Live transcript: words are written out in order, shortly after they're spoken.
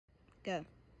Go.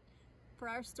 For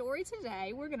our story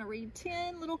today, we're going to read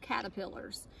 10 Little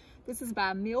Caterpillars. This is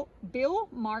by Bill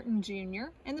Martin Jr.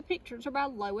 and the pictures are by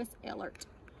Lois Ellert.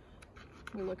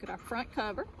 We look at our front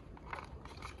cover.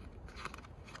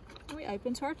 And we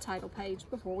open to our title page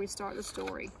before we start the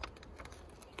story.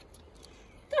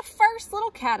 The first little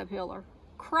caterpillar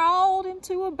crawled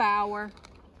into a bower.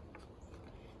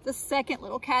 The second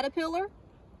little caterpillar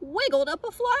wiggled up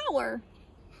a flower.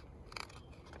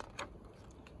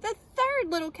 The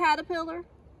third little caterpillar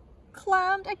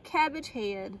climbed a cabbage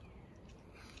head.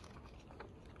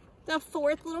 The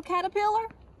fourth little caterpillar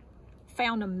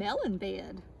found a melon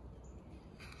bed.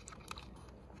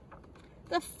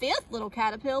 The fifth little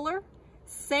caterpillar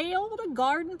sailed a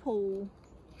garden pool.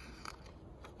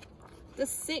 The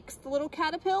sixth little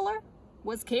caterpillar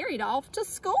was carried off to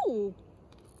school.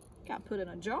 Got put in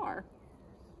a jar.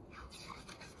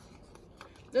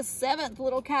 The seventh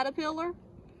little caterpillar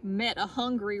met a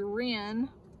hungry wren.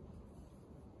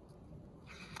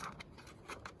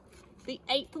 The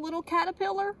eighth little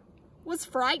caterpillar was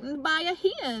frightened by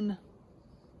a hen.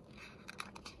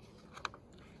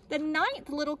 The ninth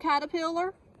little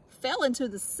caterpillar fell into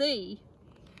the sea.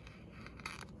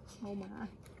 Oh my.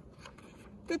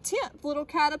 The 10th little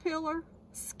caterpillar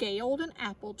scaled an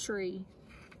apple tree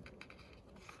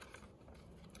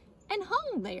and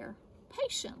hung there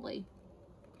patiently.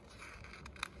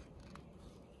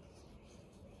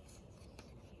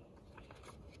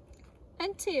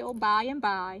 Until by and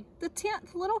by, the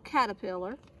 10th little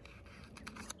caterpillar,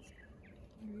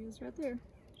 there he is right there,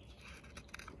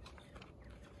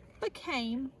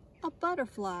 became a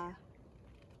butterfly.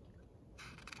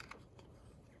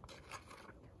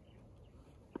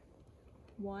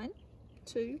 One,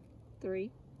 two,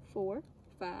 three, four,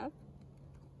 five.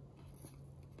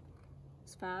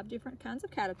 It's 5 different kinds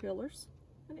of caterpillars,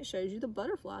 and it shows you the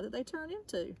butterfly that they turn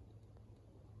into.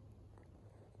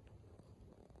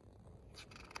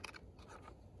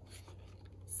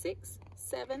 6,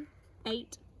 7,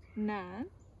 8, 9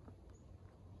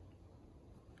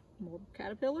 more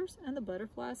caterpillars and the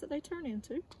butterflies that they turn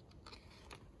into.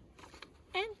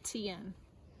 And 10,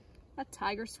 a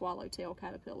tiger swallowtail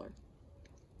caterpillar.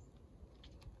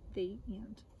 The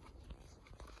end.